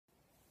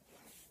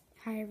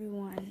Hi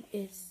everyone, I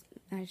just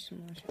want to show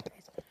you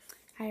guys.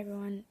 Hi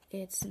everyone,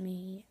 it's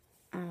me,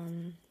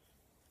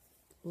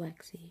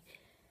 Lexi.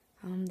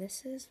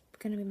 This is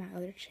gonna be my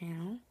other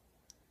channel.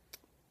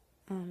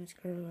 It's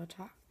Girl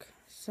Talk.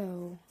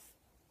 So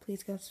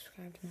please go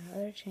subscribe to my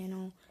other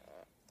channel.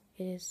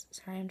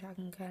 Sorry I'm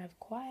talking kind of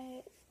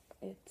quiet.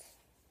 It's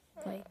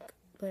like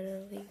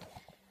literally,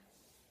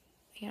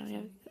 I don't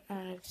know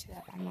if you see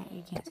that.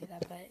 You can't see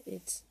that, but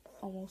it's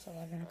almost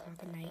 11 o'clock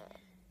at night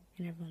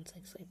and everyone's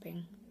like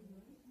sleeping.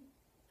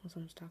 Well,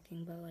 someone's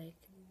talking, but like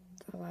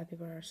a lot of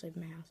people are asleep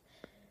in my house.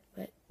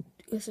 But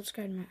go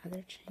subscribe to my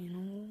other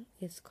channel.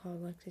 It's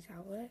called Lexi's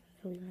Outlet.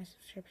 It'll be my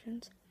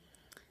subscriptions.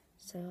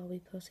 So I'll be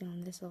posting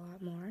on this a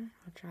lot more.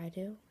 I'll try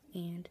to.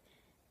 And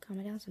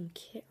comment down some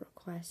kit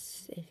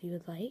requests if you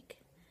would like.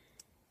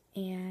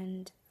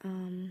 And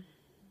I'm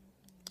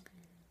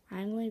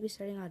going to be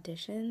starting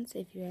auditions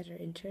if you guys are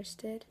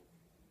interested.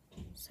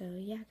 So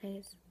yeah,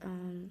 guys.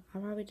 I'll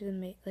probably do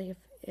them like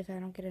if I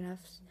don't get enough,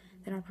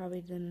 then I'll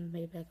probably do them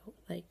maybe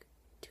like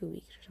 2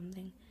 weeks or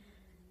something.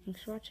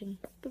 Thanks for watching.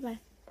 Bye bye.